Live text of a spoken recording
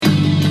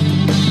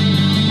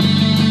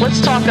Let's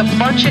talk a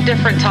bunch of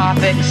different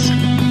topics.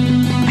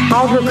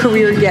 How'd her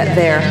career get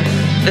there?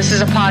 This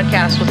is a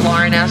podcast with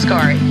Lauren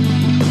Asghari.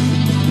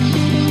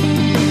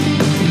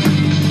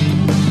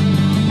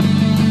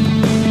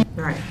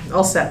 All right,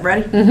 all set.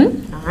 Ready?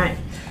 Mm-hmm. All right.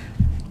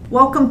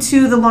 Welcome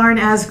to the Lauren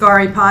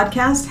Asghari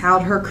podcast,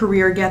 How'd Her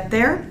Career Get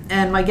There?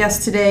 And my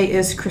guest today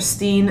is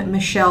Christine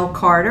Michelle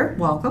Carter.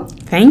 Welcome.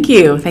 Thank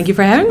you. Thank you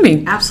for having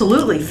me.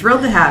 Absolutely.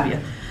 Thrilled to have you.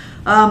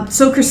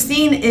 So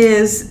Christine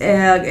is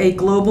a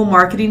global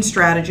marketing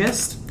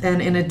strategist,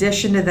 and in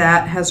addition to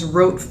that has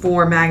wrote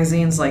for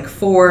magazines like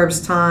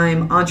Forbes,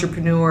 Time,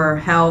 Entrepreneur,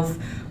 Health,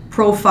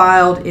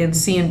 profiled in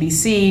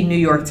CNBC, New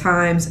York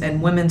Times,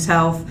 and Women's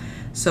Health.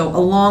 So a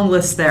long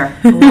list there,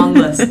 a long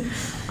list.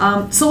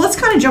 So let's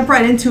kind of jump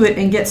right into it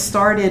and get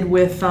started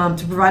with,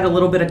 to provide a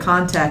little bit of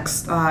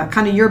context,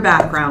 kind of your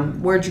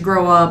background. Where'd you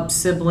grow up,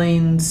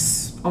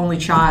 siblings, only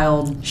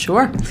child?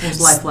 Sure. What was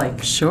life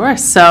like? Sure.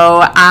 So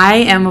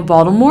I am a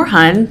Baltimore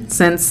Hun,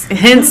 hence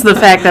the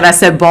fact that I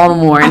said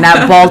Baltimore and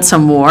not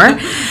Baltimore.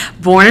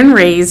 Born and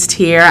raised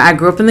here. I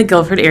grew up in the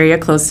Guilford area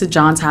close to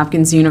Johns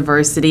Hopkins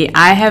University.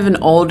 I have an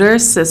older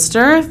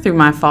sister through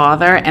my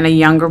father and a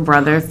younger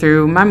brother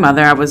through my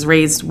mother. I was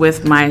raised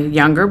with my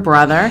younger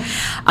brother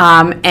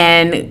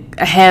and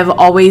have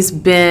always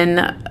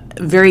been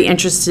very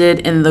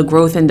interested in the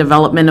growth and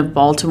development of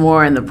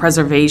Baltimore and the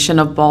preservation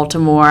of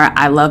Baltimore.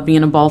 I love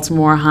being a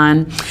Baltimore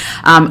Hun.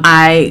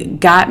 I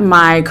got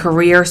my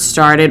career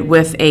started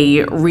with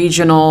a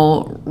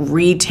regional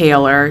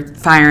retailer,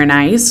 Fire and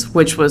Ice,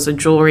 which was a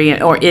jewelry,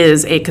 or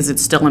is a, because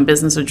it's still in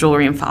business, a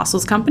jewelry and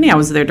fossils company. I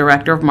was their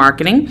director of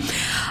marketing.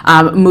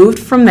 Moved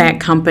from that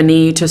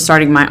company to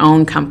starting my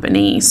own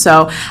company.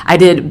 So I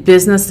did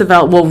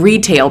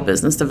retail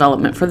business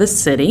development for the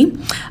city.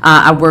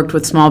 I worked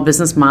with small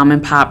business mom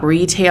and pop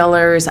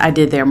retailers. I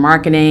did their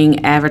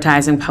marketing,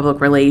 advertising,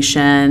 public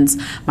relations.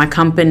 My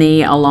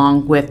company,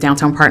 along with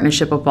Downtown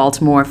Partnership of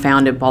Baltimore,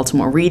 founded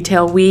Baltimore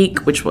Retail Week,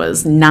 which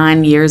was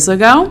 9 years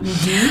ago.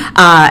 Mm-hmm.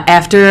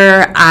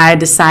 After I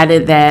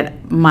decided that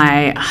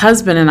my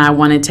husband and I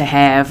wanted to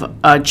have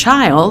a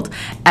child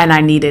and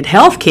I needed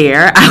health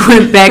care, I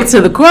went back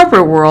to the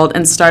corporate world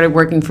and started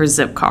working for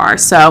Zipcar.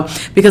 So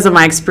because of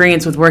my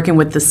experience with working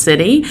with the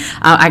city,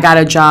 I got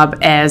a job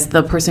as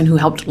the person who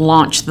helped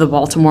launch the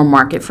Baltimore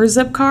market for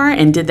Zipcar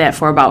and did that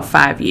for about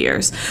 5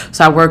 years.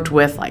 So I worked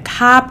with like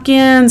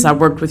Hopkins, I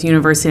worked with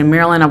University of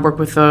Maryland, I worked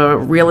with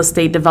real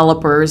estate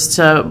developers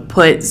to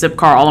put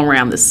Zipcar all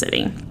around the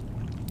city.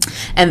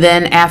 And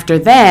then after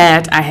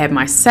that, I had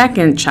my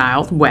second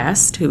child,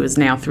 West, who is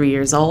now 3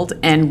 years old,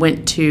 and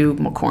went to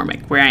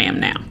McCormick, where I am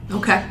now.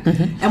 Okay.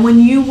 Mm-hmm. And when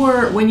you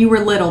were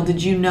little,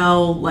 did you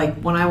know, like,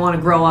 when I want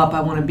to grow up,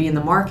 I want to be in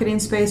the marketing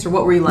space, or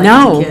what were you like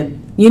as a kid?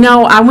 You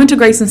know, I went to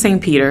Grayson St.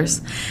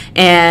 Peter's,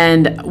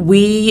 and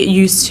we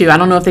used to, I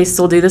don't know if they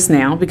still do this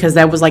now, because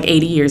that was like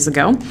 80 years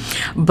ago,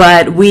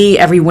 but we,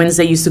 every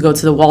Wednesday, used to go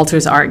to the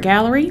Walters Art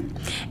Gallery,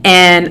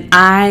 and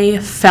I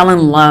fell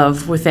in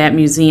love with that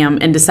museum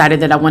and decided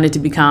that I wanted to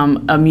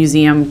become a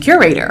museum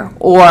curator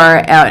or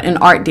an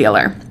art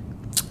dealer.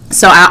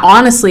 So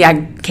we're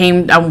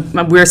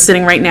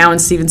sitting right now in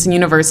Stevenson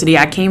University.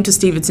 I came to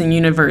Stevenson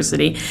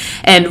University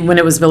and when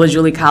it was Villa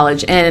Julie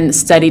College and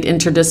studied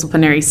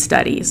interdisciplinary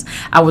studies.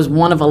 I was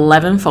one of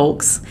 11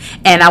 folks,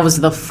 and I was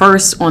the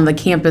first on the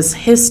campus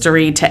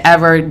history to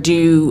ever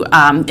do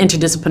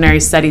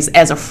interdisciplinary studies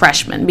as a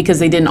freshman because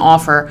they didn't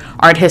offer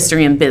art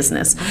history and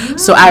business. Oh.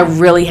 So I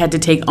really had to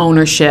take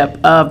ownership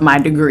of my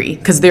degree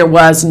because there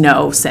was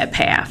no set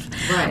path.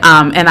 Right.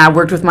 And I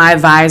worked with my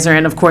advisor,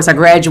 and of course I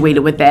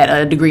graduated with that,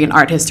 a degree in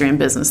art history and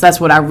business. That's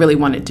what I really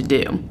wanted to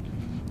do.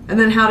 And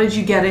then how did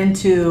you get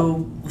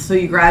into, so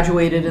you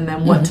graduated, and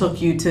then what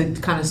took you to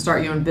kind of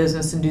start your own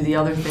business and do the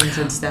other things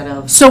instead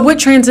of? So what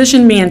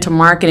transitioned me into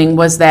marketing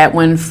was that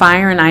when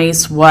Fire and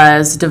Ice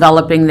was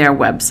developing their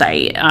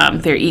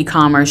website, their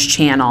e-commerce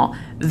channel,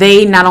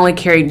 they not only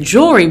carried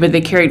jewelry, but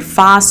they carried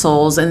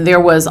fossils, and there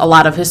was a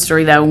lot of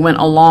history that went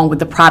along with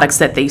the products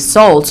that they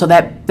sold. So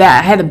that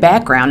I had a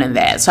background in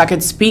that, so I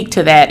could speak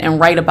to that and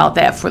write about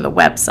that for the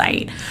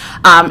website.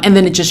 And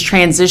then it just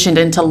transitioned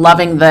into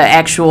loving the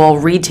actual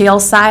retail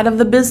side of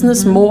the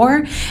business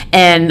more,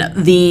 and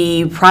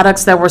the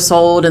products that were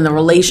sold and the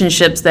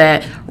relationships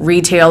that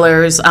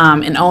retailers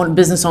and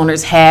business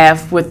owners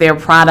have with their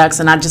products.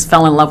 And I just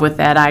fell in love with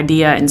that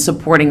idea and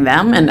supporting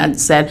them. And I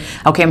said,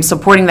 okay, I'm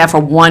supporting that for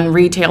one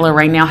retailer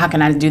right now. How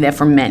can I do that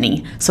for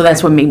many? So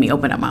that's what made me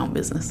open up my own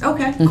business.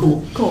 Okay,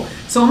 cool.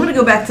 So I'm going to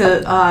go back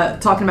to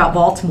talking about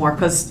Baltimore,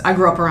 because I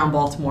grew up around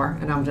Baltimore,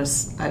 and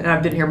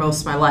I've been here most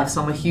of my life.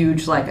 So I'm a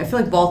huge, I feel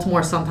like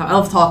Baltimore sometimes, I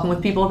love talking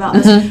with people about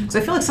this, because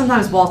I feel like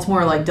sometimes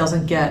Baltimore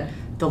doesn't get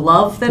the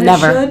love that it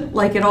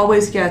should. It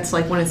always gets,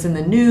 when it's in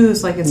the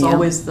news, it's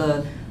always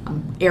the,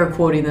 I'm air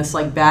quoting this,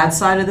 bad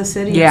side of the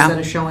city instead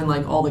of showing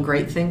all the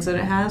great things that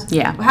it has.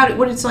 Yeah.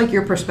 What is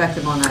your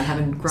perspective on that,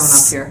 having grown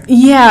up here?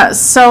 Yeah,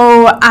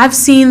 so I've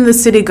seen the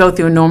city go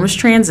through enormous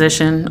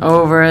transition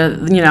over,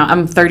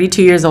 I'm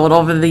 32 years old,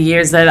 over the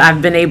years that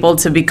I've been able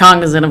to be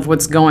cognizant of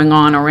what's going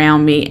on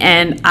around me,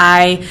 and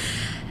I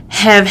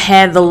have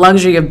had the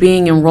luxury of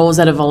being in roles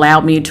that have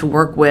allowed me to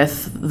work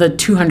with the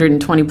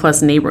 220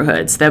 plus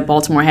neighborhoods that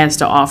Baltimore has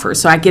to offer.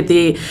 So I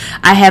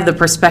have the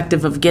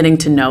perspective of getting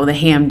to know the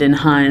Hamden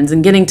Huns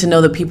and getting to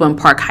know the people in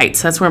Park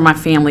Heights. That's where my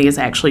family is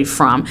actually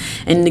from.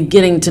 And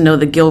getting to know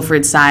the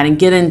Guilford side and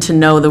getting to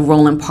know the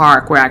Roland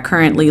Park where I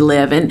currently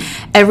live. And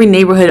every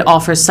neighborhood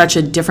offers such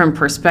a different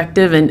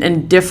perspective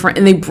and different,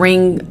 and they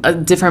bring a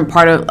different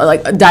part of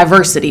like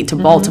diversity to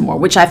Baltimore,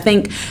 which I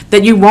think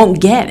that you won't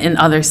get in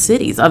other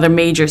cities, other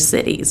major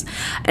cities.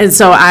 And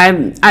so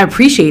I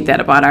appreciate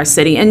that about our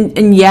city.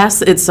 And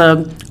yes, it's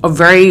a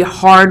very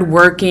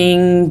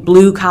hard-working,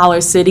 blue-collar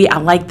city. I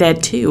like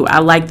that too. I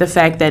like the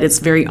fact that it's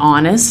very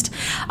honest.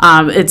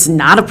 It's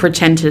not a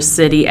pretentious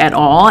city at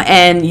all,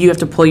 and you have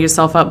to pull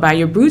yourself up by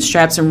your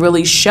bootstraps and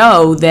really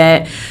show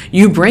that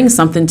you bring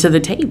something to the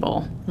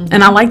table.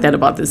 And I like that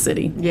about this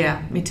city.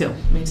 Yeah, me too.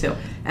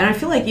 And I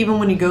feel like even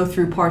when you go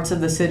through parts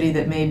of the city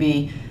that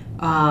maybe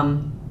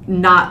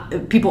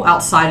not people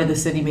outside of the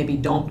city maybe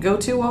don't go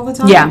to all the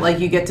time. Yeah. Like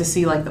you get to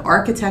see like the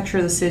architecture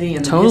of the city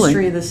and the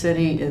history of the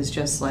city is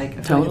just like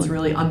I feel like it's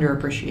really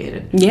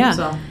underappreciated. Yeah.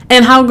 So.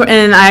 And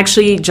I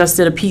actually just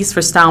did a piece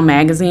for Style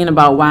Magazine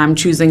about why I'm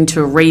choosing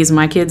to raise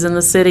my kids in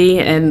the city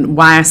and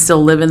why I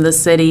still live in the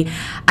city.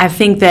 I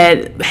think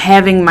that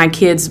having my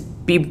kids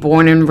be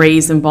born and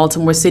raised in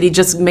Baltimore City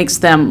just makes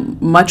them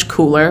much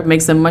cooler,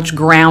 makes them much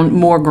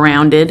more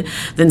grounded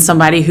than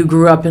somebody who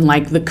grew up in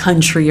like the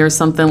country or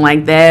something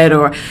like that,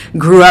 or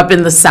grew up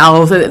in the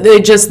South.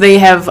 They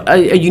have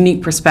a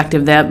unique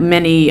perspective that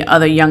many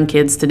other young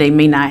kids today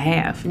may not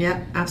have.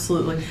 Yeah,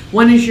 absolutely.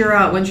 When's your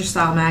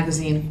Style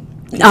Magazine?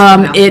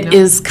 It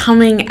is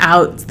coming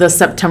out the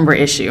September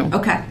issue.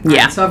 Okay.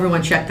 Yeah. Right, so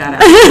everyone check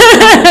that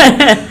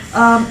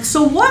out.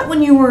 So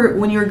when you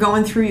were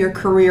going through your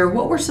career,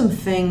 what were some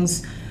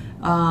things,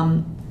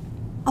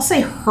 I'll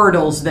say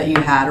hurdles that you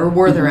had, or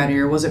were there any,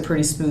 or was it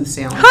pretty smooth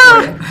sailing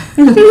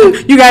for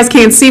you? You guys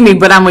can't see me,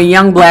 but I'm a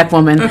young black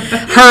woman.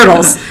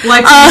 Hurdles.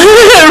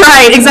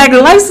 Right, exactly.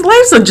 Life's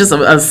just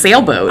a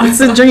sailboat.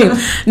 It's a dream.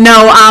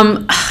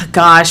 No,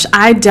 gosh,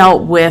 I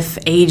dealt with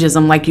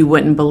ageism like you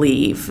wouldn't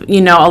believe. You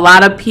know, a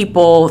lot of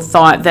people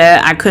thought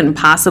that I couldn't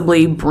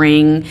possibly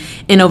bring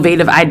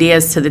innovative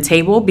ideas to the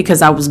table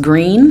because I was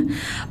green.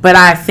 But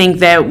I think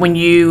that when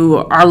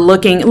you are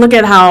look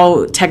at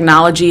how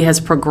technology has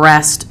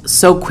progressed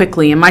so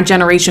quickly, and my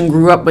generation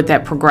grew up with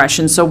that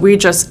progression, so we're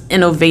just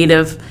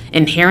innovative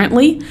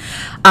inherently.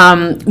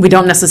 We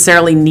don't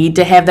necessarily need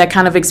to have that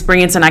kind of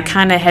experience, and I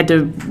kind of had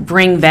to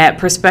bring that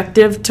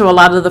perspective to a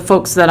lot of the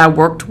folks that I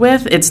worked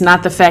with. It's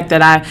not the fact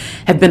that I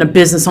have been a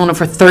business owner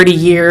for 30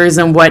 years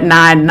and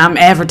whatnot, and I'm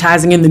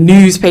advertising in the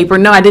newspaper.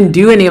 No, I didn't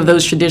do any of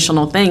those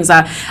traditional things.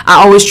 I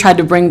always tried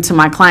to bring to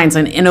my clients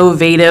an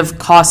innovative,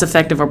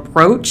 cost-effective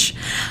approach.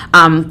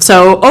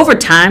 So over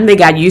time, they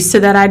got used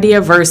to that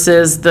idea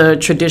versus the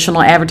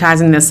traditional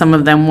advertising that some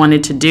of them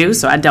wanted to do.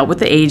 So I dealt with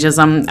the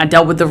ageism. I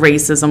dealt with the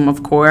racism,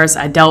 of course.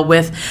 I dealt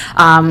with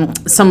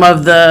some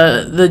of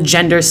the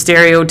gender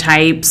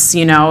stereotypes.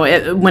 You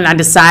know, when I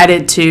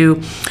decided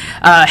to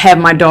have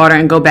my daughter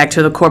and go back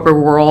to the corporate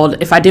world,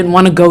 if I didn't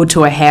want to go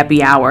to a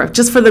happy hour,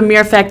 just for the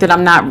mere fact that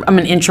I'm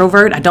an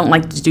introvert, I don't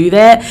like to do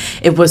that.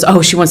 It was,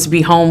 she wants to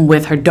be home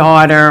with her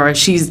daughter, or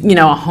she's,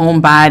 a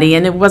homebody,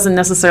 and that wasn't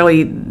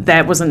necessarily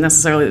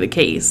the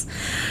case.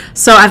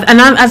 So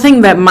I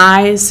think that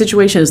my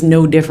situation is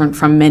no different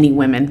from many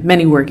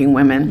working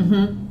women.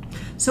 Mm-hmm.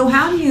 So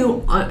how do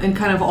you, in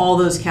kind of all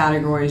those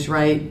categories,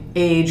 right,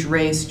 age,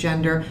 race,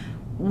 gender,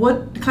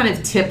 what kind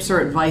of tips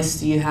or advice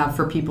do you have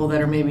for people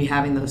that are maybe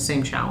having those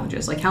same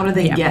challenges? Like, how do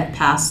they get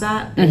past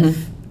that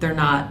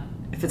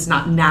if it's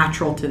not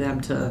natural to them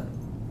to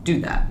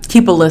do that?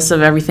 Keep a list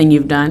of everything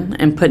you've done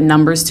and put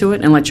numbers to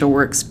it and let your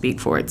work speak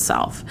for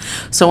itself.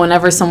 So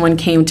whenever someone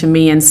came to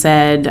me and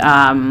said,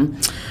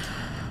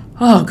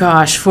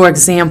 for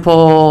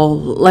example,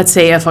 let's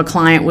say if a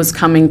client was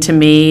coming to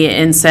me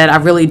and said, I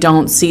really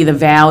don't see the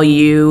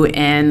value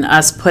in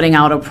us putting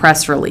out a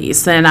press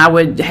release, then I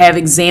would have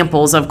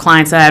examples of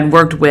clients that I had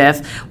worked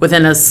with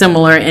within a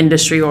similar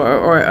industry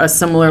or a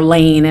similar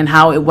lane and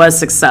how it was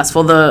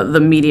successful, the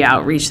media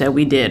outreach that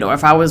we did. Or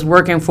if I was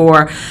working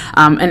for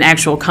an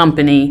actual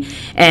company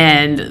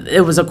and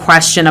it was a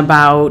question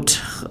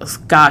about,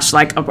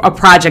 like a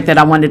project that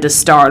I wanted to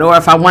start, or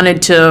if I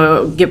wanted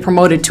to get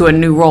promoted to a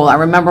new role. I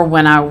remember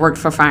when I worked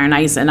for Fire and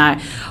Ice and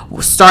I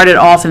started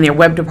off in their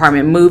web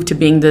department, moved to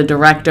being the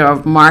director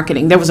of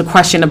marketing. There was a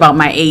question about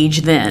my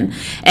age then,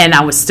 and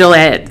I was still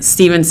at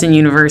Stevenson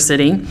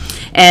University,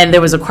 and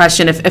there was a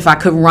question if I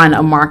could run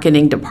a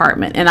marketing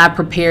department, and I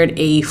prepared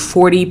a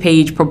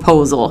 40-page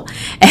proposal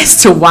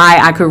as to why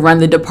I could run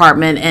the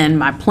department and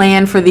my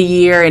plan for the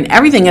year and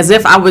everything, as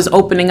if I was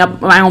opening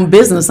up my own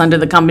business under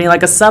the company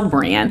like a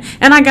sub-brand,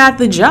 and I got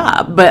the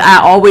job. But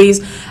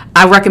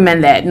I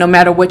recommend that. No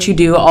matter what you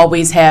do,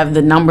 always have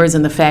the numbers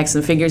and the facts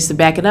and figures to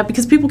back it up,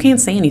 because people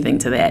can't say anything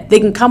to that. They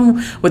can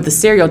come with the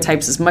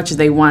stereotypes as much as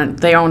they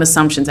want, their own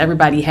assumptions.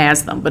 Everybody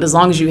has them. But as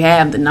long as you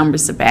have the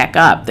numbers to back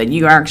up that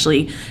you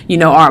actually,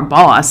 are a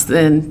boss,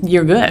 then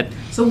you're good.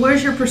 So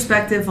where's your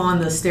perspective on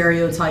the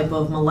stereotype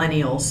of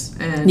millennials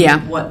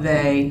and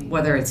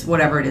whether it's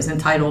whatever it is,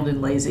 entitled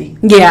and lazy?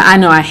 Yeah, I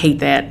know. I hate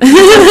that.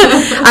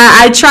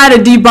 I try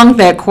to debunk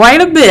that quite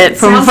a bit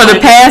for the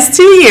past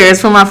 2 years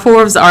from my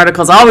Forbes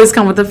articles. I always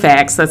come with the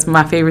facts. That's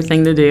my favorite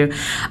thing to do.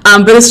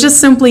 But it's just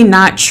simply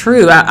not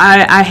true.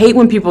 I hate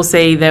when people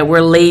say that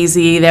we're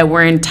lazy, that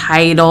we're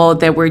entitled,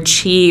 that we're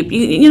cheap.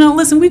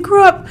 Listen, we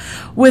grew up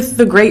with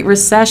the Great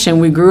Recession.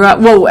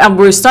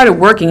 We started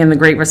working in the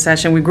Great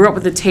Recession. We grew up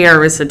with the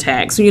terrorist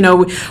attacks.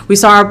 We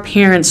saw our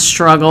parents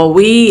struggle.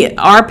 We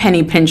are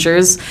penny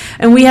pinchers,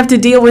 and we have to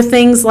deal with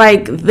things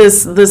like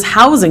this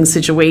housing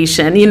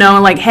situation.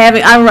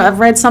 I've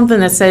read something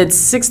that said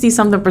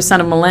 60-something%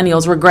 of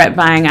millennials regret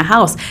buying a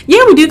house.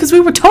 Yeah, we do, because we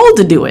were told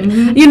to do it.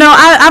 Mm-hmm.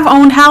 I've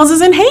owned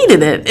houses and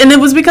hated it, and it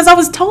was because I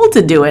was told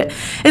to do it.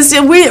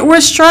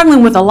 We're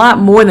struggling with a lot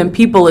more than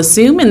people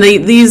assume, and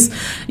these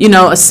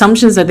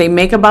assumptions that they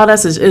make about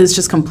us is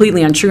just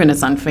completely untrue, and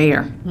it's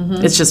unfair.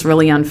 Mm-hmm. It's just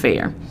really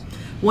unfair.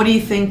 What do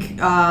you think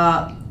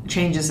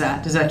changes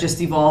that? Does that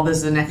just evolve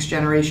as the next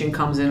generation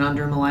comes in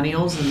under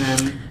millennials, and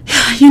then?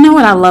 You know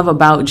what I love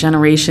about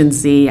Generation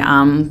Z?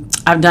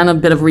 I've done a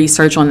bit of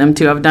research on them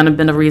too. I've done a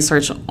bit of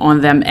research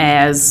on them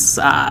as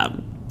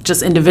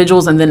just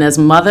individuals and then as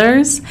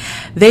mothers.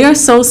 They are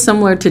so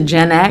similar to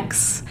Gen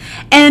X.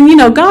 And,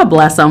 God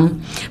bless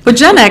them. But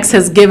Gen X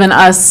has given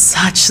us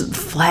such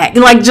flack,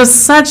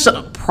 just such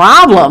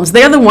problems.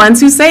 They're the ones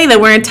who say that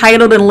we're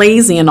entitled and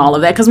lazy and all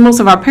of that, because most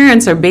of our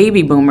parents are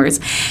baby boomers.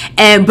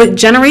 But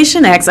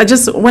Generation X,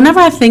 whenever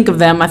I think of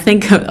them, I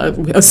think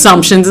of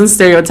assumptions and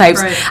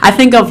stereotypes. Right. I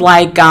think of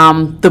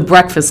the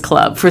Breakfast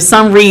Club for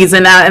some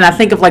reason, and I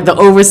think of the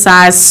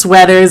oversized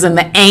sweaters and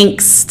the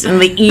angst and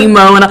the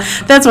emo, and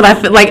that's what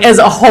I feel like as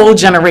a whole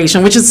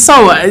generation, which is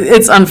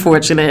it's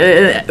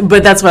unfortunate,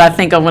 but that's what I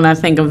think of when I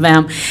think of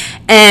them.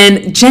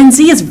 And Gen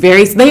Z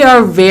is they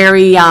are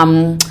very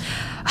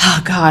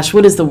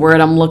what is the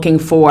word I'm looking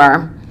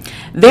for?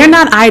 They're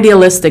not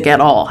idealistic at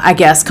all, I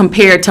guess,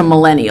 compared to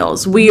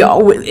millennials.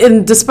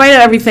 In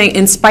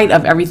spite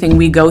of everything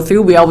we go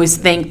through, we always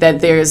think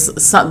that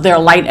there's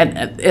light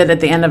at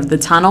the end of the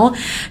tunnel.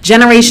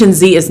 Generation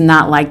Z is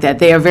not like that.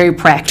 They are very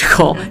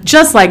practical,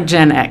 just like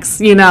Gen X.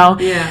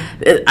 Yeah.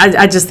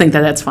 I just think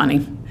that's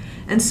funny.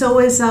 And so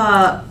is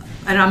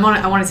and I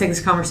want to take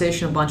this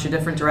conversation a bunch of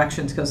different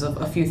directions because of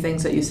a few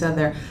things that you said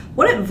there.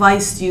 What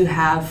advice do you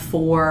have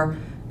or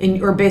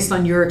based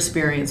on your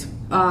experience,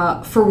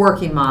 for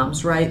working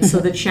moms, right? Mm-hmm. So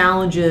the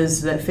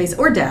challenges that face,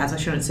 or dads, I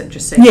shouldn't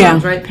just say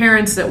moms, right?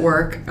 Parents that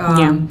work,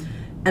 and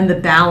the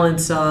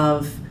balance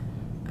of,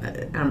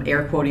 I'm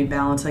air quoting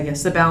balance, I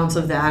guess, the balance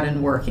of that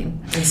and working.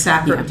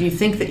 And do you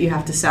think that you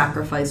have to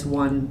sacrifice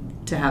one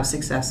to have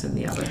success in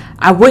the other?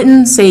 I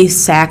wouldn't say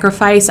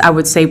sacrifice, I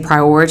would say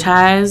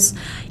prioritize.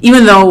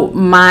 Even though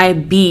my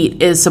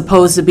beat is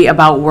supposed to be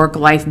about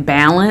work-life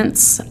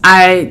balance,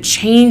 I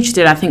changed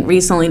it, I think,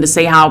 recently to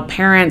say how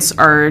parents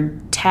are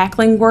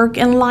tackling work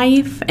in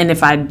life, and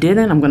if I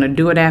didn't, I'm going to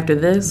do it after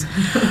this.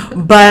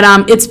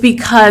 But it's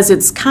because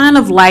it's kind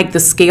of like the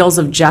scales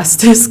of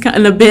justice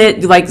kind of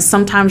bit.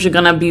 Sometimes you're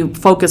going to be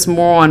focused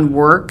more on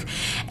work,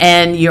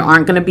 and you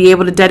aren't going to be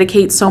able to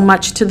dedicate so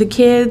much to the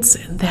kids.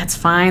 That's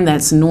fine.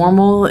 That's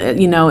normal.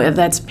 If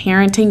that's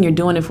parenting, you're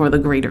doing it for the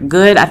greater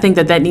good. I think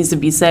that needs to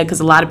be said, because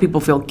a lot of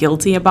people feel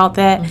guilty about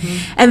that.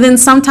 Mm-hmm. And then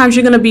sometimes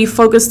you're going to be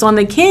focused on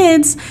the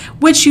kids,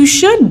 which you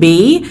should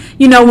be.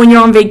 When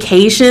you're on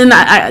vacation,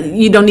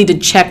 you don't need to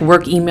check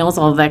work emails,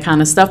 all of that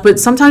kind of stuff. But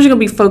sometimes you're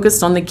going to be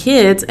focused on the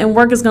kids, and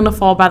work is going to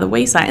fall by the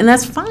wayside, and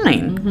that's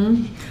fine.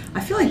 Mm-hmm.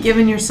 I feel like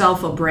giving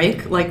yourself a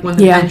break, like when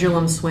the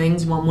pendulum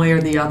swings one way or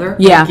the other,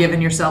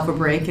 giving yourself a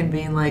break and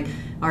being like,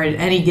 all right, at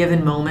any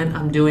given moment,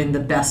 I'm doing the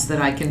best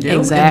that I can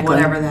do, and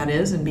whatever that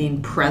is, and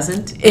being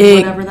present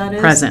in whatever that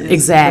is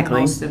exactly.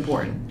 the most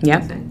important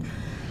thing.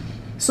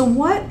 So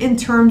what, in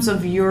terms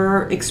of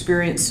your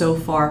experience so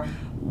far,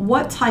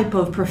 what type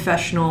of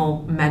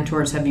professional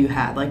mentors have you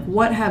had?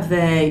 What have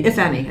they, if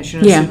any, I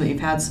shouldn't assume that you've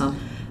had some.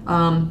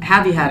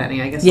 Have you had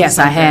any, I guess? Yes,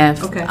 I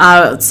have. Okay.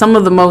 Some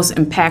of the most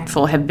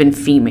impactful have been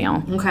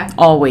female. Okay.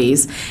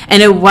 Always.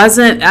 And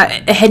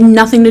it had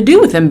nothing to do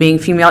with them being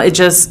female. It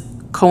just,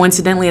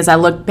 coincidentally, as I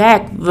look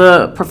back,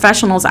 the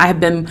professionals I have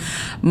been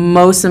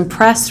most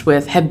impressed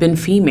with have been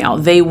female.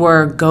 They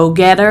were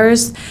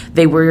go-getters,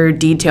 they were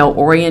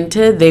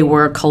detail-oriented, they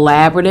were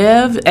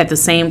collaborative. At the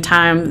same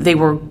time, they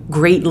were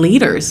great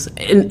leaders,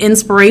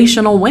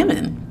 inspirational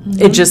women.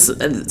 Mm-hmm. It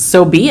just,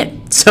 so be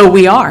it. So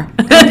we are.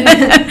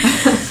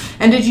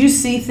 And did you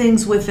see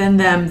things within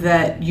them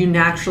that you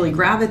naturally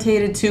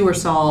gravitated to, or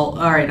saw,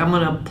 all right, I'm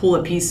going to pull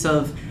a piece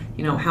of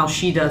how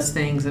she does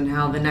things and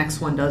how the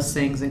next one does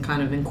things, and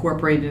kind of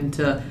incorporate it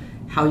into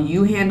how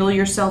you handle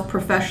yourself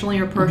professionally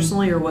or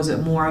personally? Mm-hmm. Or was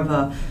it more of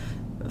a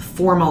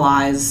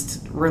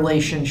formalized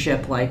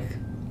relationship, like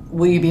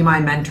will you be my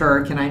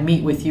mentor? Can I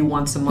meet with you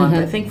once a month?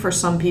 I think for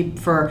some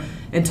people,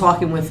 in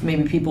talking with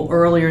maybe people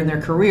earlier in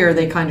their career,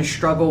 they kind of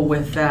struggle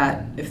with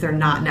that. If they're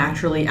not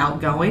naturally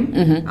outgoing,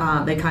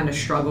 they kind of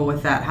struggle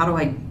with that. How do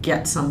I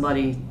get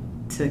somebody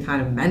to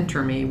kind of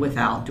mentor me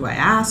without, do I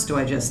ask? Do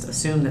I just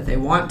assume that they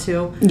want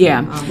to?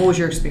 Yeah. What was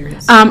your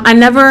experience? I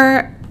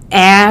never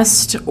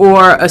asked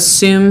or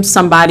assumed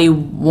somebody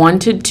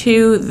wanted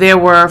to. There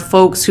were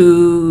folks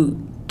who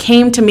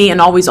came to me and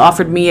always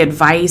offered me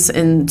advice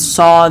and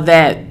saw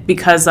that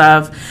because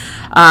I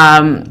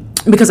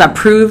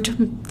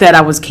proved that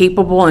I was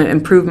capable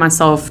and proved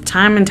myself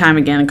time and time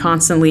again and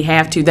constantly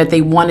have to, that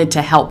they wanted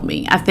to help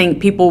me. I think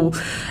people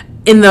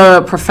in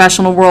the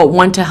professional world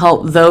want to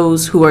help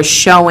those who are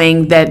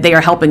showing that they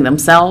are helping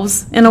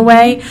themselves in a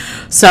way.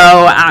 So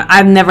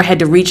I've never had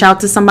to reach out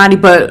to somebody,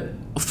 but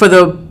for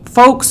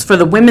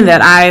the women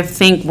that I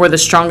think were the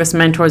strongest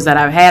mentors that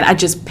I've had, I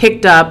just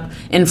picked up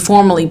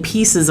informally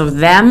pieces of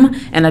them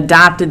and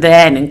adopted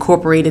that and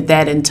incorporated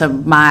that into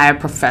my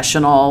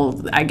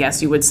professional, I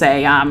guess you would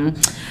say,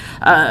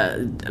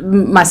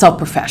 myself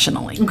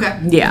professionally. Okay.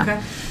 Yeah.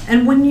 Okay.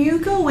 And when you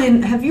go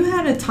in, have you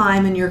had a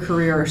time in your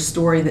career or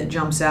story that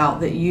jumps out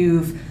that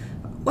you've,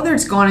 whether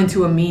it's gone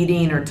into a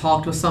meeting or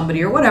talked with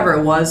somebody or whatever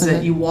it was,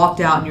 that you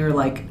walked out and you're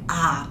like,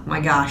 my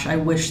gosh, I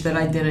wish that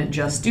I didn't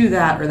just do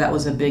that, or that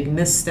was a big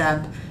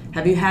misstep.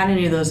 Have you had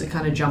any of those that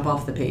kind of jump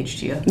off the page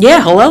to you?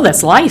 Yeah, hello,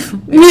 that's life. I'm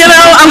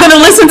going to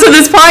listen to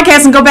this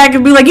podcast and go back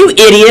and be like, you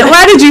idiot,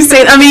 why did you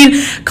say that? I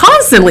mean,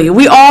 constantly,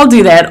 we all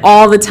do that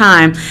all the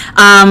time.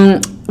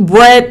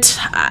 What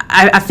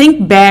I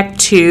think back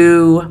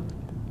to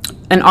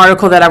an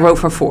article that I wrote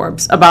for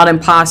Forbes about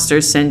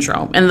imposter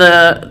syndrome. And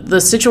the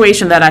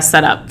situation that I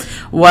set up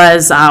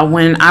was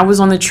when I was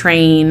on the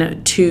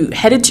train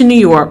headed to New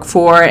York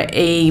for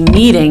a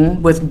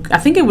meeting with, I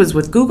think it was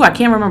with Google. I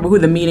can't remember who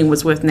the meeting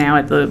was with now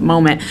at the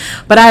moment.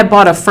 But I had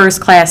bought a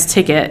first class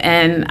ticket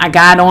and I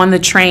got on the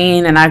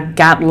train and I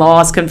got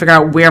lost, couldn't figure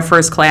out where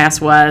first class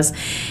was.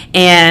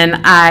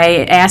 And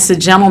I asked a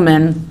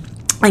gentleman,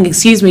 like,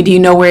 excuse me, do you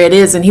know where it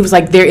is? And he was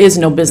like, there is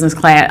no business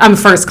class. I'm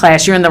first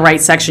class. You're in the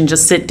right section.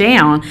 Just sit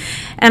down.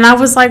 And I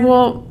was like,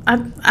 well,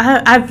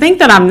 I think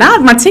that I'm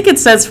not. My ticket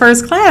says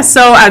first class.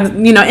 So I,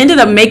 ended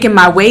up making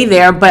my way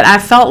there. But I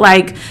felt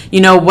like,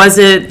 was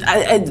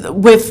it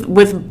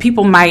with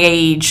people my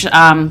age,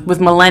 with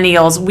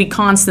millennials, we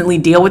constantly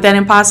deal with that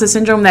imposter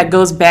syndrome. That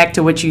goes back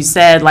to what you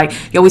said. Like,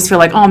 you always feel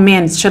like, oh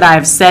man, should I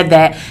have said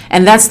that?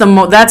 And that's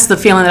the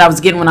feeling that I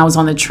was getting when I was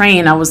on the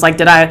train. I was like,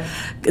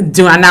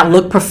 do I not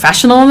look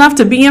professional enough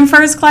to be in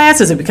first class?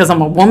 Is it because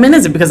I'm a woman?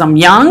 Is it because I'm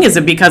young? Is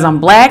it because I'm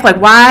black?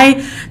 Like,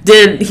 why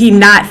did he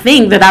not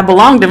think that I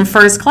belonged in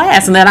first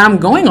class and that I'm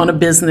going on a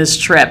business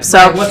trip? So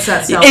right, what's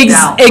that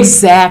self-doubt?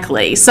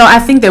 Exactly. So I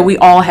think that we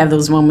all have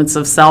those moments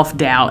of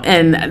self-doubt.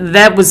 And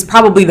that was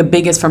probably the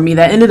biggest for me.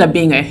 That ended up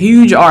being a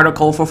huge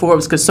article for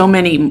Forbes because so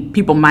many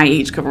people my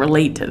age could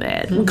relate to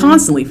that. We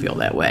constantly feel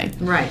that way.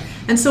 Right.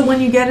 And so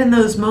when you get in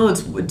those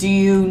modes, do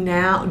you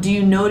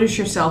notice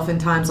yourself in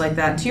times like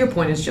that? To your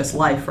point, it's just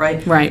life,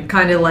 right? Right.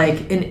 Kind of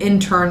like an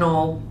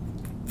internal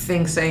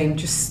thing saying,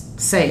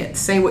 just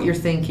say what you're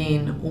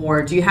thinking,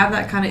 or do you have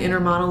that kind of inner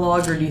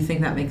monologue, or do you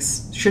think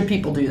should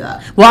people do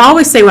that? Well, I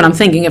always say what I'm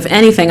thinking. If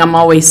anything, I'm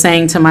always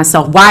saying to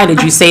myself, why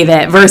did you say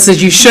that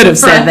versus you should have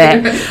said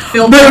that.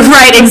 But,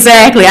 right,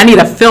 exactly. I need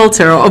a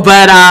filter.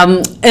 But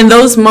in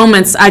those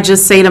moments, I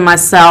just say to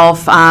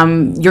myself,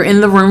 you're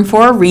in the room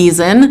for a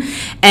reason,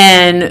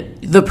 and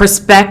the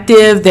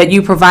perspective that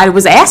you provided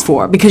was asked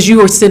for because you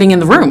were sitting in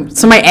the room.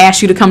 Somebody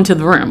asked you to come to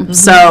the room.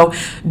 So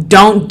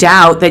don't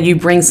doubt that you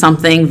bring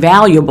something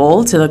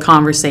valuable to the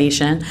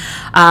conversation.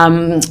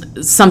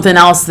 Something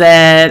else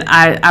that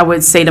I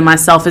would say to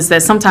myself is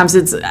that sometimes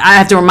I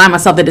have to remind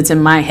myself that it's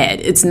in my head.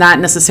 It's not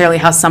necessarily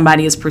how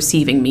somebody is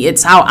perceiving me.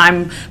 It's how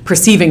I'm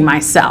perceiving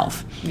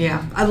myself.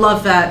 Yeah, I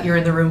love that you're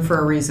in the room for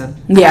a reason.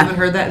 Yeah. I haven't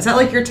heard that. Is that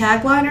like your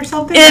tagline or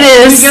something? It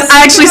is.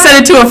 I actually said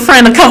it to a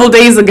friend a couple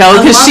days ago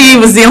because she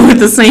was dealing with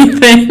the same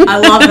thing. I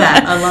love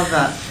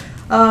that.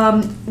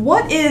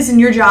 What is in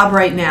your job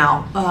right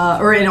now,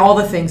 or in all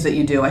the things that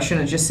you do? I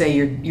shouldn't just say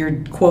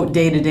your quote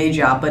day-to-day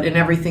job, but in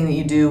everything that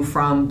you do,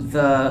 from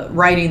the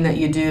writing that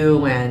you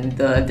do and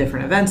the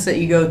different events that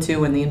you go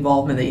to and the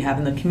involvement that you have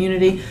in the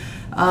community.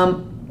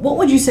 What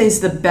would you say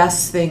is the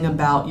best thing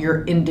about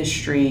your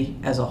industry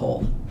as a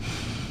whole?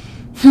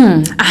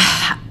 When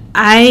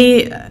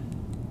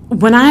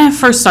I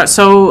first started,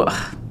 so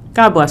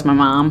God bless my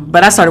mom,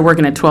 but I started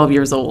working at 12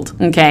 years old,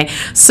 okay?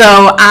 So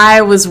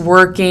I was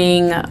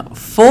working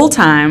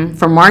full-time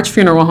for March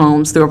Funeral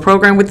Homes through a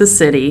program with the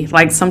city,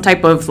 like some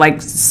type of,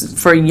 like,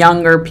 for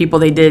younger people,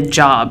 they did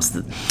jobs.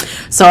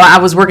 So I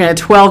was working at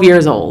 12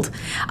 years old,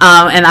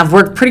 and I've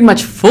worked pretty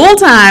much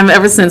full-time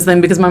ever since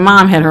then because my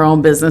mom had her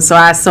own business, so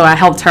I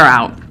helped her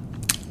out.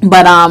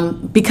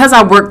 But because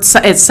I worked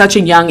at such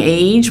a young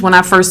age, when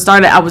I first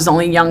started, I was the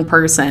only young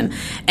person.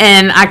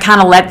 And I kind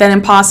of let that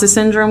imposter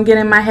syndrome get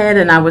in my head.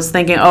 And I was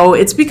thinking, oh,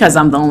 it's because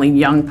I'm the only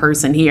young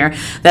person here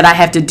that I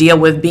have to deal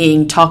with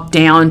being talked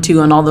down to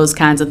and all those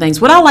kinds of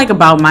things. What I like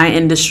about my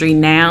industry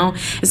now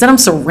is that I'm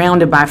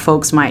surrounded by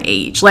folks my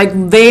age. Like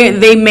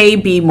they may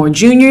be more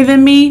junior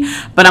than me,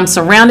 but I'm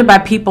surrounded by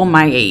people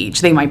my age.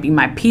 They might be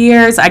my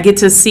peers. I get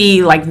to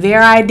see like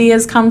their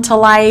ideas come to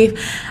life.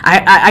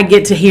 I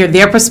get to hear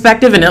their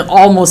perspective, and it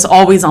almost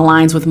always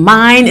aligns with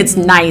mine. It's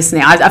nice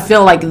now. I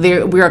feel like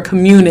we're a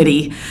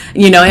community.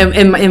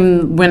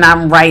 And when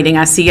I'm writing,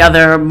 I see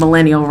other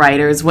millennial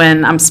writers.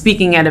 When I'm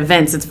speaking at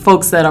events, it's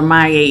folks that are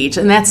my age,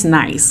 and that's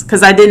nice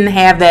because I didn't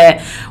have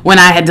that when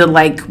I had to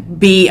like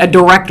be a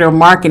director of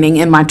marketing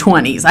in my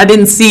 20s. I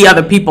didn't see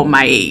other people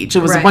my age. It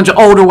was a bunch of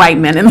older white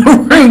men in the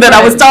room that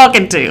I was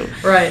talking to.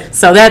 Right.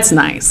 So that's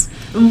nice.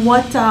 And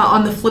what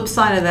on the flip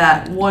side of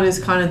that, what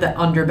is kind of the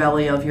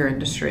underbelly of your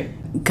industry?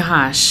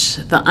 Gosh,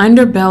 the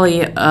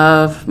underbelly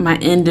of my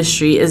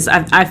industry is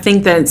I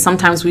think that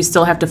sometimes we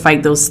still have to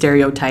fight those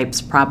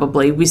stereotypes,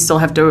 probably. We still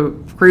have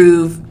to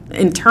prove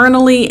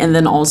internally and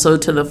then also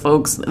to the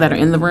folks that are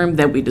in the room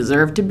that we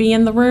deserve to be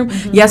in the room.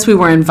 Mm-hmm. Yes, we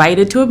were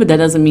invited to it, but that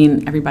doesn't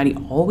mean everybody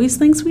always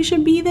thinks we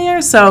should be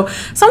there. So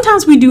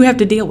sometimes we do have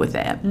to deal with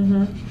that.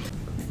 Mm-hmm.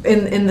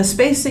 In the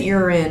space that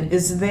you're in,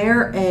 is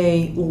there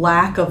a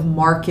lack of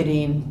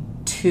marketing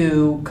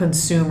to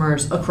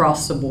consumers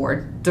across the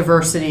board,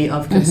 diversity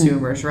of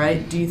consumers,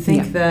 right? Do you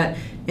think that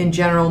in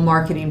general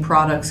marketing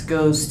products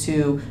goes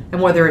to,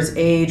 and whether it's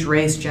age,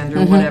 race,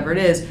 gender, whatever it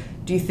is,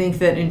 do you think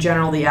that in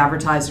general the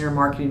advertising or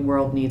marketing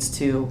world needs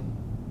to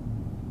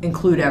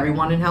include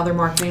everyone in how they're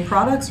marketing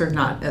products, or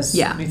not? Do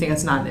you think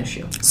that's not an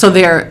issue? So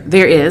there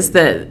is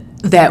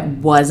that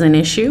was an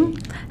issue.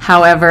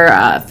 However,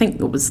 I think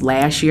it was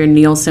last year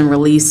Nielsen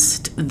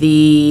released I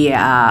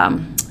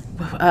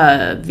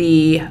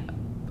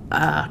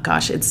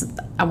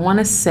want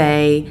to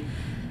say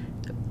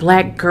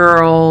Black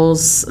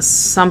Girls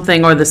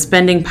something, or the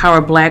Spending Power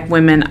of Black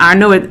Women. I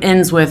know it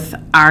ends with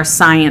Our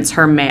Science,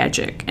 Her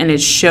Magic, and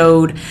it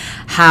showed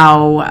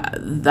how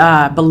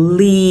I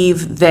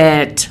believe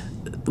that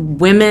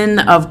women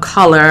of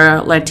color,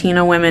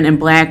 Latino women and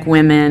Black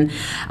women,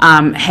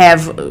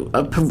 have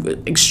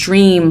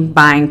extreme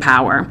buying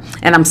power.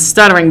 And I'm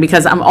stuttering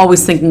because I'm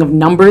always thinking of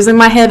numbers in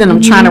my head, and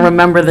I'm trying to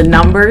remember the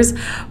numbers.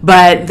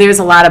 But there's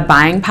a lot of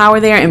buying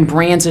power there, and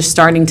brands are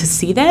starting to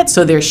see that.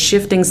 So they're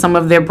shifting some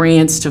of their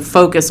brands to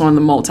focus on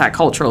the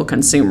multicultural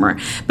consumer.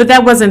 But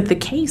that wasn't the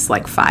case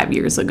like 5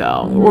 years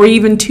ago or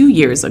even 2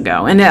 years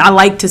ago. And I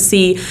like to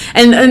see,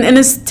 and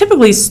it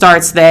typically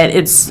starts that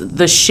it's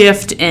the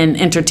shift in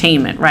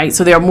entertainment, right?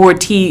 So there are more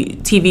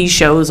TV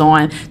shows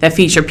on that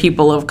feature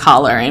people of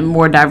color and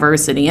more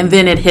diversity, and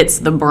then it hits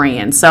the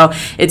brand. So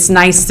it's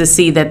nice to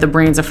see that the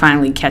brands are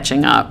finally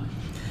catching up.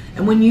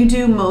 And when you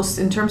do most,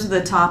 in terms of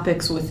the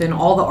topics within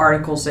all the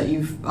articles that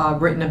you've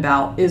written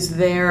about,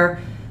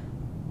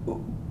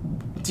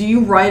 do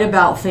you write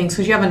about things,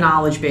 because you have a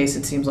knowledge base,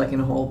 it seems like,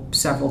 in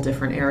several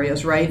different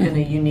areas, right? And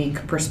a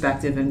unique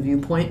perspective and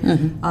viewpoint.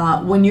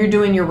 When you're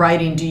doing your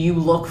writing, do you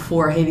look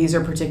for, hey, these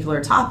are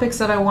particular topics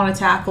that I want to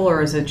tackle,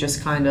 or is it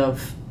just kind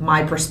of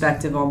my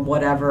perspective on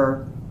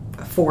whatever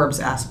Forbes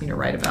asked me to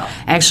write about?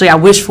 Actually, I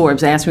wish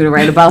Forbes asked me to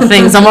write about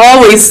things. I'm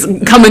always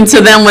coming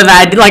to them with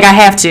I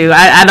have to.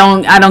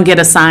 I don't get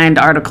assigned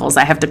articles.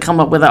 I have to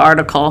come up with an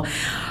article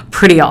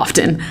pretty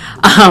often.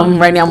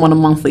 Right now I'm on a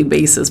monthly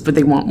basis, but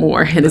they want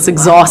more, and it's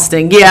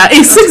exhausting. Yeah,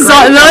 it's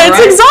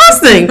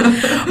exhausting.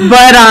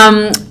 But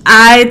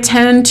I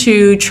tend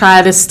to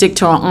try to stick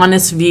to an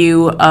honest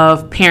view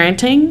of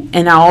parenting,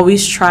 and I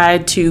always try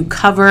to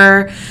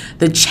cover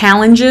the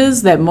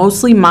challenges that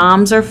mostly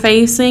moms are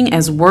facing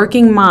as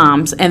working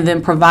moms, and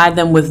then provide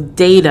them with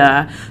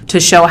data to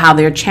show how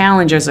their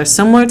challenges are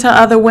similar to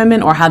other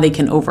women or how they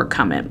can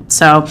overcome it.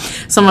 So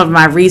some of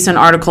my recent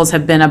articles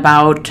have been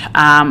about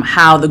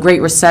how the Great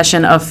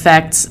Recession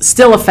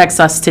still affects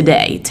us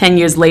today, 10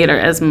 years later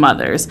as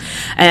mothers,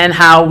 and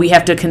how we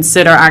have to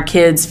consider our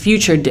kids'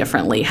 future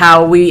differently,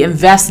 how we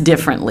invest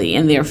differently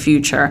in their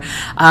future,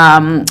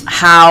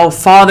 how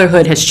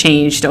fatherhood has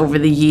changed over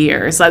the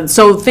years.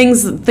 So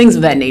things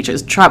of that nature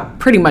is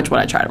pretty much what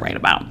I try to write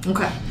about.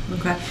 Okay.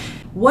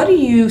 What do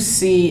you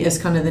see as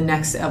kind of the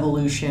next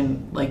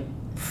evolution, like,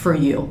 for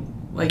you?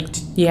 Like,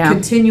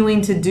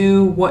 continuing to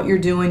do what you're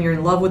doing, you're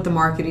in love with the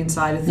marketing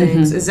side of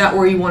things. Is that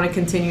where you want to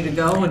continue to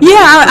go?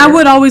 I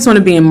would always want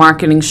to be in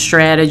marketing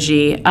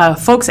strategy.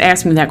 Folks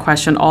ask me that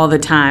question all the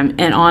time,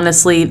 and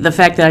honestly, the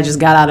fact that I just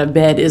got out of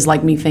bed is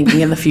like me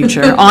thinking in the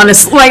future.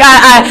 Honestly, like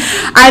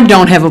I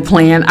don't have a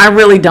plan. I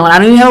really don't. I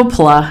don't even have a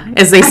PLA,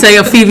 as they say,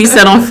 or Phoebe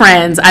said on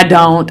Friends. I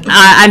don't.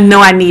 I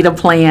know I need a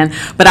plan,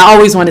 but I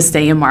always want to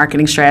stay in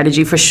marketing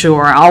strategy for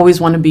sure. I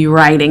always want to be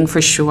writing for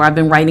sure. I've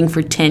been writing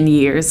for 10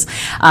 years.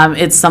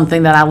 It's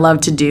something that I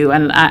love to do,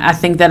 and I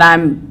think that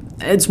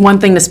it's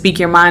one thing to speak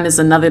your mind, it's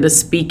another to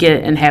speak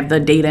it and have the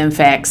data and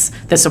facts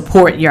that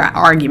support your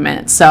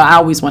argument. So I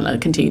always want to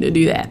continue to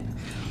do that.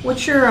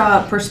 What's your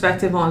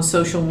perspective on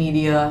social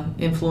media,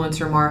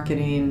 influencer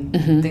marketing,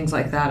 things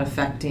like that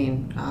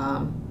affecting,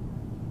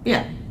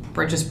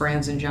 just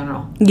brands in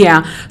general?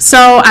 Yeah.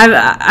 So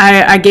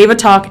I gave a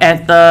talk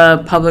at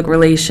the Public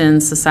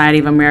Relations Society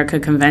of America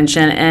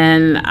convention,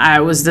 and I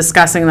was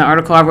discussing the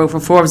article I wrote for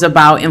Forbes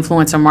about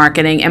influencer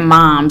marketing and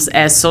moms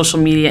as social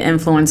media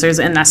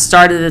influencers. And I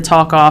started the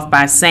talk off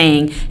by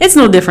saying it's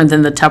no different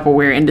than the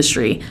Tupperware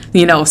industry,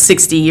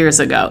 60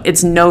 years ago.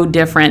 It's no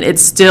different.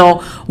 It's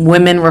still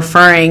women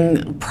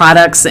referring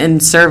products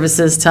and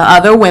services to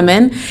other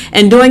women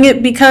and doing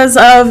it because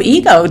of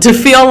ego, to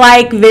feel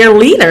like they're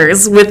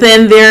leaders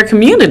within their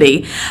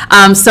community.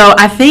 So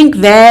I think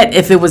that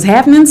if it was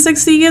happening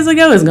 60 years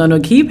ago, it's going to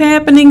keep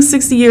happening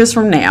 60 years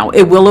from now.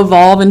 It will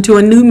evolve into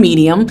a new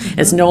medium.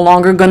 It's no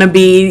longer going to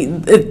be,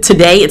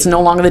 today, it's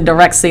no longer the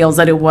direct sales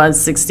that it was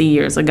 60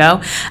 years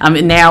ago.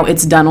 And now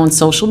it's done on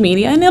social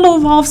media, and it'll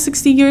evolve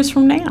 60 years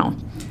from now.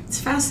 It's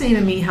fascinating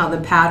to me how the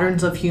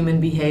patterns of human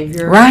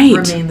behavior Right.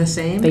 remain the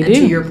same. They and do.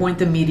 to your point,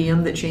 the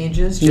medium that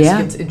changes just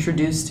gets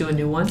introduced to a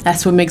new one.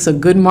 That's what makes a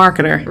good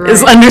marketer, Right.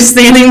 is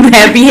understanding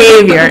that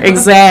behavior.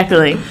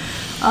 Exactly.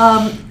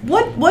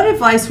 What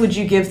advice would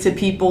you give to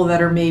people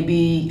that are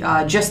maybe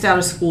just out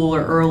of school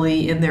or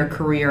early in their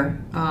career?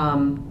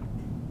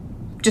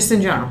 Just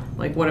in general,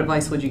 like what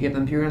advice would you give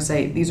them? If you're going to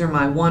say, these are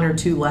my 1 or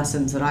 2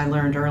 lessons that I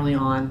learned early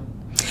on.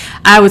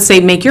 I would say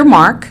make your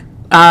mark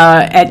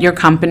at your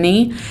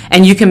company,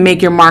 and you can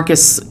make your mark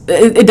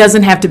it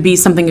doesn't have to be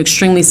something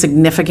extremely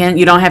significant.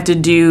 You don't have to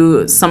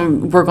do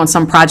work on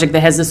some project that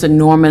has this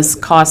enormous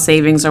cost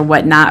savings or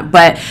whatnot,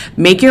 but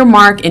make your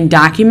mark and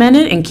document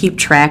it and keep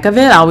track of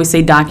it. I always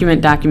say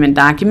document,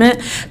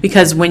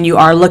 because when you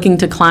are looking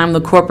to climb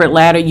the corporate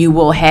ladder, you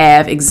will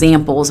have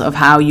examples of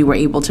how you were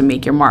able to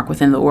make your mark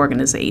within the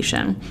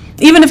organization.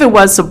 Even if it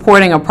was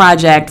supporting a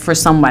project for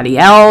somebody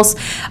else,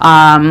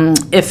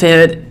 if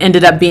it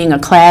ended up being a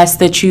class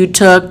that you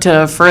took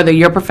to further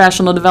your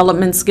professional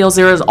development skills,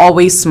 there is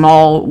always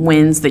small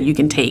wins that you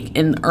can take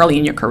early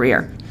in your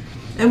career.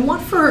 And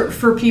what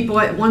for people,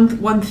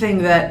 one thing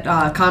that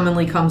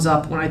commonly comes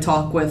up when I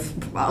talk with,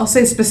 I'll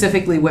say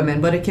specifically women,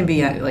 but it can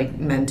be like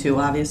men too,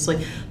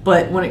 obviously.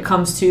 But when it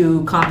comes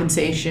to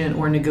compensation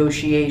or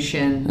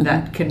negotiation,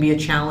 that can be a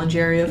challenge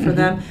area for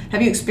them.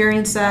 Have you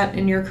experienced that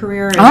in your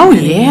career?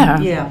 Yeah.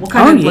 Yeah. What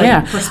kind of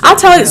perspective? I'll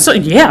tell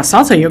you.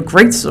 I'll tell you a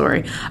great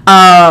story.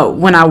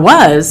 When I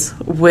was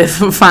with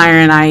Fire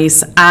and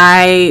Ice,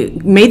 I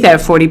made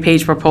that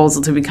 40-page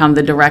proposal to become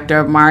the director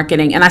of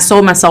marketing, and I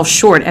sold myself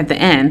short at the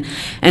end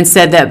and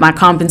said that my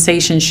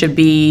compensation should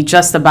be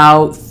just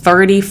about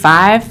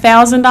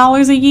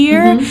 $35,000 a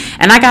year,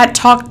 and I got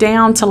talked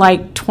down to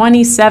like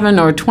 27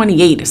 or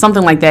 28,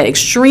 something like that,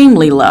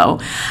 extremely low.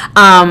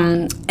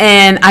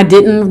 And I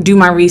didn't do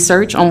my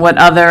research on what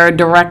other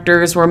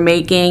directors were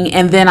making,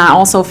 and then I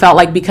also felt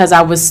like because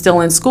I was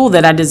still in school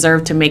that I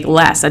deserved to make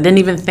less. I didn't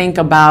even think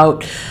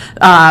about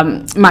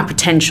my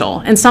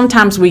potential. And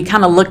sometimes we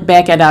kind of look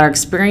back at our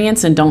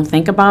experience and don't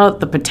think about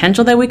the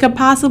potential that we could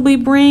possibly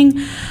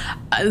bring.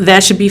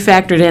 That should be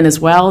factored in as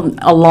well,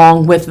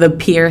 along with the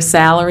peer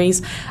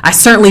salaries. I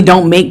certainly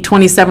don't make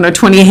 $27,000 or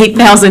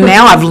 $28,000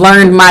 now. I've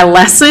learned my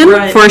lesson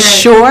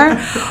sure,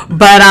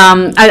 but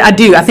I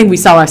do. I think we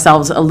sell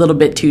ourselves a little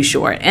bit too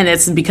short, and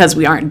it's because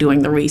we aren't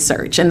doing the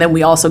research, and then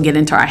we also get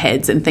into our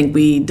heads and think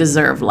we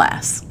deserve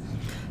less.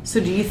 So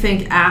do you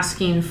think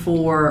asking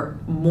for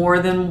more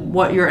than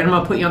what and I'm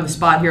going to put you on the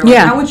spot here,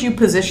 how would you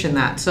position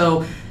that?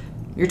 So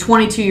you're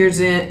 22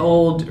 years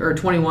old or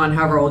 21,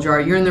 however old you are.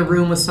 You're in the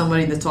room with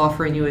somebody that's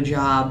offering you a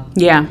job.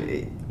 Yeah.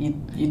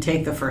 You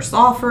take the first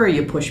offer.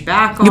 You push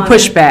back on it. You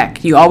push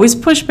back. You always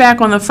push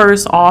back on the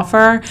first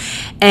offer.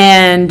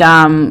 And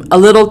a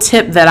little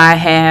tip that I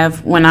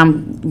have when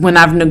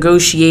I've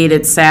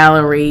negotiated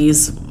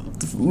salaries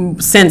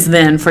since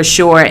then, for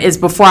sure, is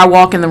before I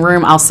walk in the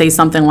room, I'll say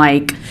something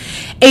like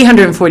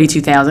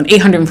 $842,000,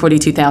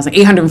 $842,000,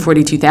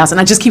 $842,000.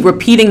 I just keep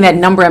repeating that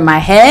number in my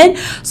head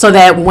so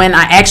that when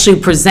I actually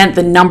present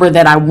the number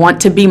that I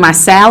want to be my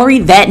salary,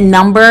 that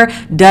number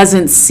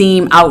doesn't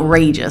seem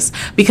outrageous.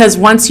 Because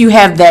once you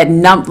have that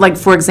like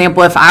for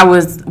example, if I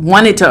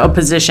wanted to a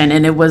position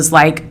and it was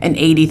like an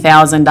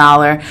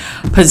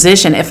 $80,000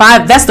 position,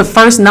 that's the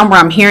first number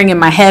I'm hearing in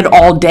my head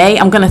all day,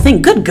 I'm going to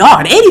think, good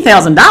God,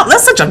 $80,000,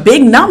 that's such a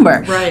big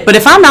number. Right. But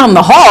if I'm out in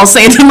the hall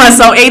saying to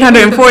myself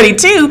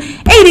 842,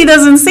 80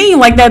 doesn't seem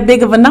like that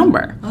big of a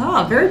number.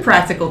 Oh, very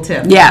practical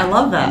tip. Yeah. I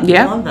love that.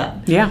 Yeah. I love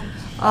that. Yeah.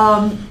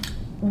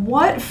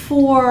 What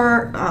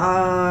for,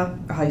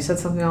 you said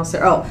something else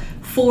there. Oh,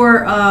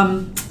 for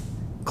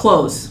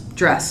clothes,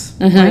 dress.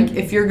 Like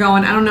if you're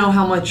going, I don't know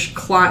how much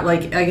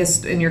I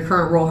guess in your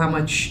current role, how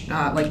much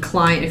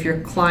if your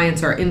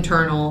clients are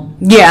internal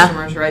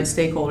customers, right,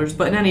 stakeholders.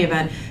 But in any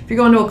event, if you're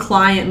going to a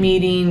client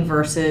meeting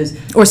versus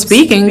or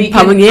speaking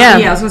public,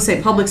 I was going to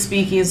say public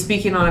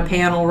speaking on a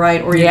panel,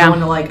 right, or you're going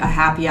to like a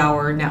happy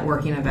hour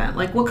networking event.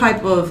 Like what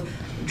type of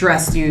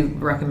dress do you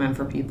recommend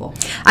for people?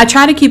 I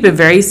try to keep it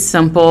very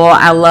simple.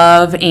 I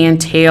love Ann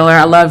Taylor.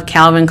 I love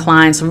Calvin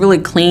Klein. So really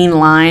clean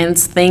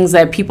lines, things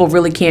that people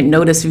really can't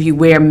notice if you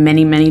wear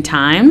many, many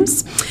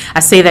times. I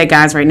say that,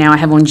 guys, right now I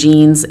have on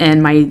jeans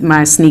and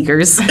my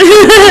sneakers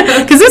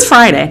because it's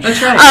Friday.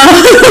 That's right.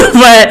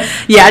 But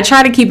yeah, I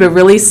try to keep it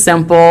really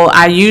simple.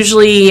 I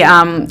usually,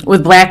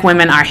 with black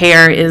women, our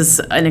hair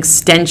is an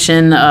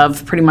extension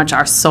of pretty much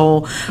our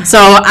soul. So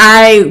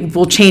I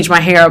will change my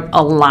hair up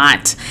a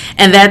lot.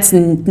 And that's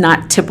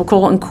not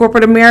typical in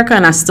corporate America,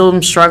 and I still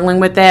am struggling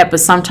with that, but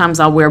sometimes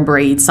I'll wear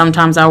braids.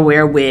 Sometimes I'll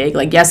wear a wig.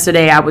 Like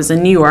yesterday, I was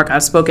in New York. I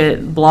spoke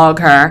at Blog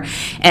Her,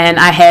 and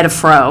I had a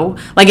fro.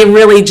 Like, it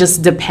really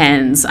just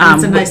depends.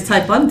 It's a nice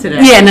tight bun today.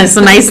 Yeah, and it's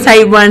a nice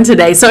tight bun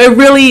today. So it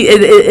really,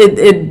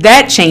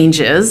 that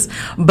changes,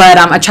 but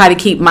I try to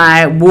keep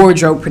my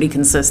wardrobe pretty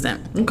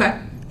consistent. Okay.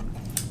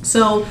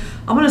 So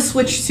I'm going to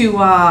switch to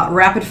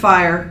rapid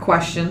fire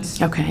questions.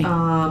 Okay.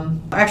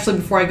 Actually,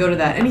 before I go to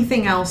that,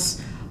 anything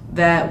else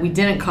that we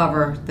didn't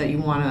cover that you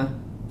want to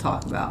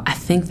talk about? I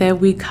think that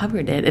we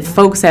covered it. If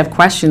folks have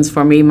questions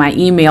for me, my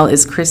email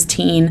is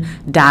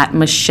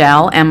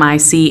christine.michelle,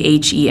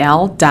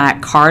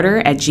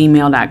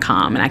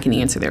 michel.carter@gmail.com, and I can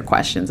answer their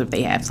questions if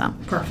they have some.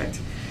 Perfect.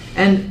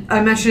 And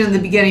I mentioned in the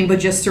beginning, but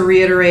just to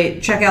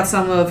reiterate, check out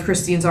some of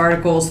Christine's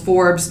articles: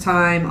 Forbes,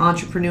 Time,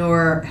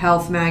 Entrepreneur,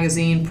 Health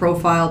Magazine,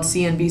 Profiled,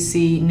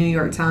 CNBC, New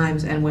York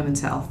Times, and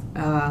Women's Health.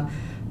 A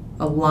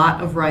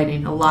lot of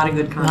writing, a lot of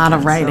good content. A lot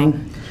of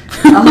writing.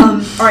 So, all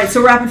right,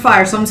 so rapid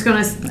fire. So I'm just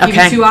going to give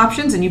you two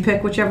options, and you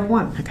pick whichever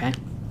one. Okay.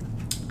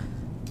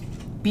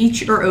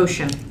 Beach or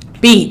ocean?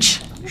 Beach.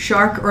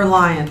 Shark or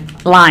lion?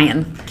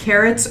 Lion.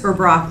 Carrots or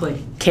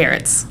broccoli?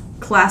 Carrots.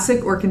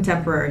 Classic or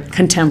contemporary?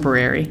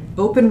 Contemporary.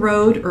 Open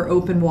road or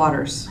open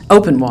waters?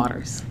 Open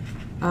waters.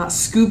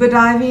 Scuba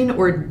diving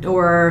or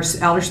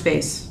outer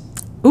space?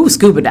 Ooh,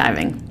 scuba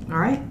diving. All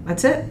right,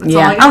 that's it. That's Yeah,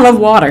 all I got. I love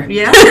water.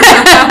 Yeah.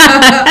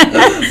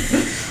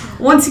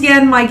 Once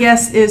again, my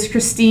guest is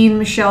Christine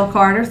Michelle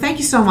Carter. Thank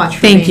you so much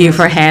for Thank being you here.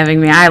 for having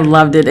me. I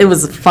loved it. It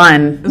was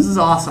fun. This is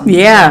awesome.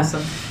 Yeah. This is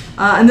awesome.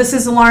 And this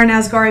is the Lauren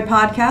Asghari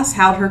podcast.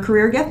 How'd her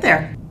career get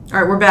there? All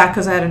right, we're back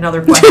because I had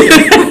another question.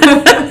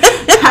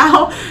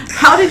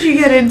 How did you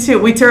get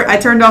into I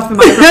turned off the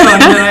microphone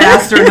and then I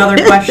asked her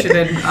another question,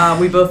 and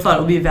we both thought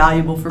it would be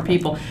valuable for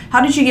people. How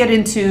did you get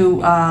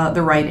into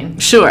the writing?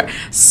 Sure.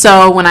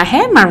 So when I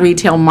had my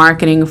retail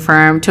marketing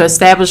firm, to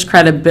establish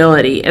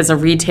credibility as a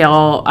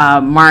retail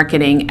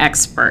marketing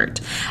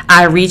expert,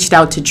 I reached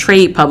out to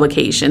trade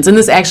publications. And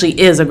this actually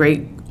is a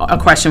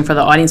question for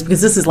the audience,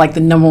 because this is like the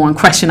number one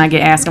question I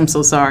get asked. I'm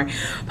so sorry.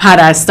 How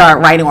do I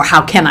start writing, or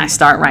how can I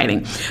start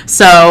writing?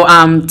 So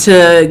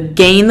to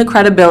gain the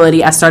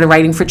credibility, I started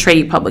writing for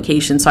trade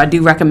publications. So I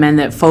do recommend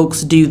that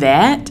folks do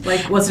that.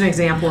 Like, what's an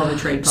example of a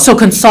trade publication? So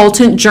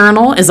Consultant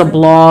Journal is a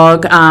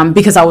blog,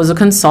 because I was a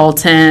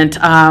consultant.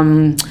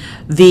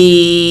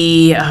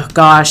 The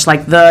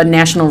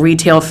National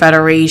Retail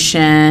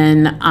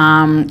Federation,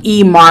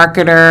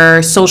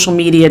 eMarketer, Social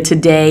Media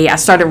Today. I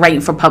started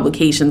writing for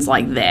publications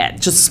like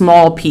that, just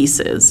small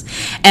pieces.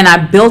 And I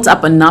built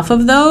up enough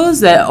of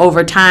those that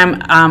over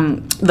time,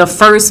 the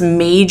first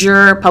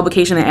major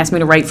publication that asked me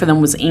to write for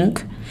them was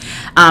Inc.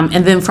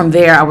 And then from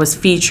there, I was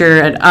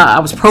featured, I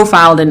was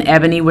profiled in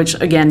Ebony, which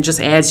again just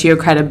adds to your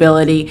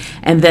credibility.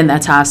 And then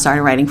that's how I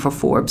started writing for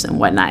Forbes and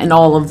whatnot, and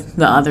all of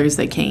the others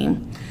that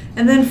came.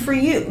 And then for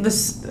you,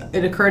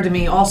 it occurred to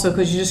me also,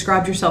 because you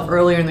described yourself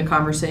earlier in the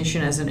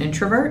conversation as an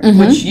introvert,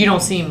 which you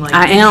don't seem like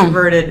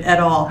introverted at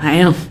all. I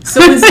am.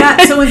 So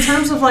so in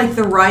terms of like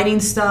the writing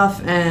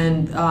stuff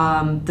and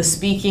the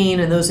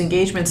speaking and those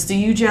engagements, do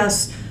you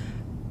just,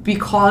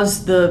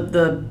 because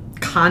the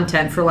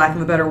content, for lack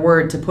of a better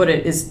word to put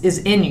it, is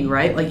in you,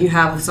 right? Like, you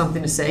have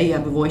something to say, you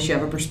have a voice, you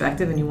have a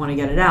perspective, and you want to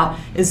get it out.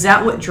 Is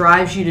that what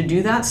drives you to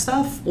do that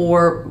stuff?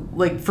 Or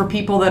like for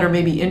people that are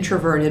maybe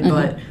introverted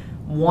but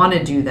want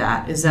to do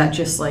that, is that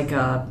just like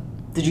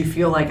did you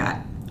feel like I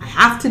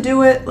have to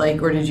do it,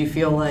 like, or did you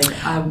feel like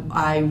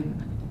I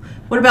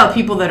what about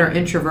people that are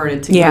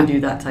introverted to go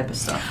do that type of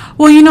stuff?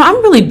 Well, I'm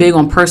really big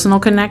on personal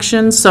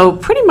connections. So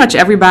pretty much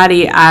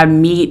everybody I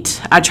meet,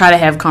 I try to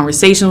have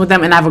conversations with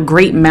them, and I have a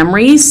great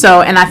memory.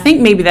 So, and I think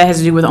maybe that has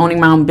to do with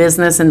owning my own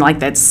business and like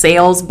that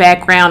sales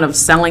background of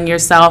selling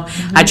yourself.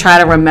 I try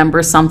to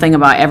remember something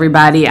about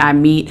everybody I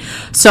meet.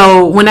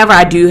 So whenever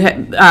I do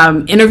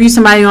interview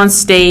somebody on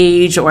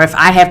stage, or if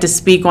I have to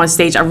speak on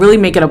stage, I really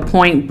make it a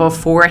point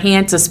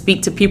beforehand to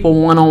speak to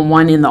people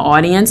one-on-one in the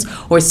audience,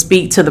 or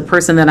speak to the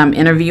person that I'm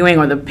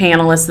interviewing, or the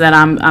panelists that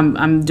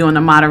I'm doing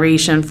the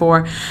moderation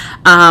for,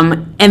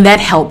 and that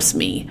helps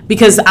me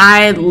because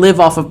I live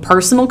off of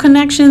personal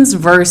connections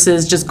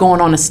versus just going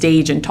on a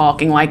stage and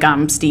talking like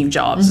I'm Steve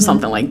Jobs or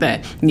something like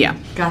that. Yeah.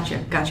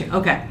 Gotcha.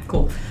 Okay,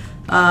 cool.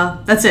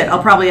 That's it.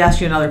 I'll probably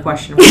ask you another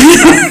question.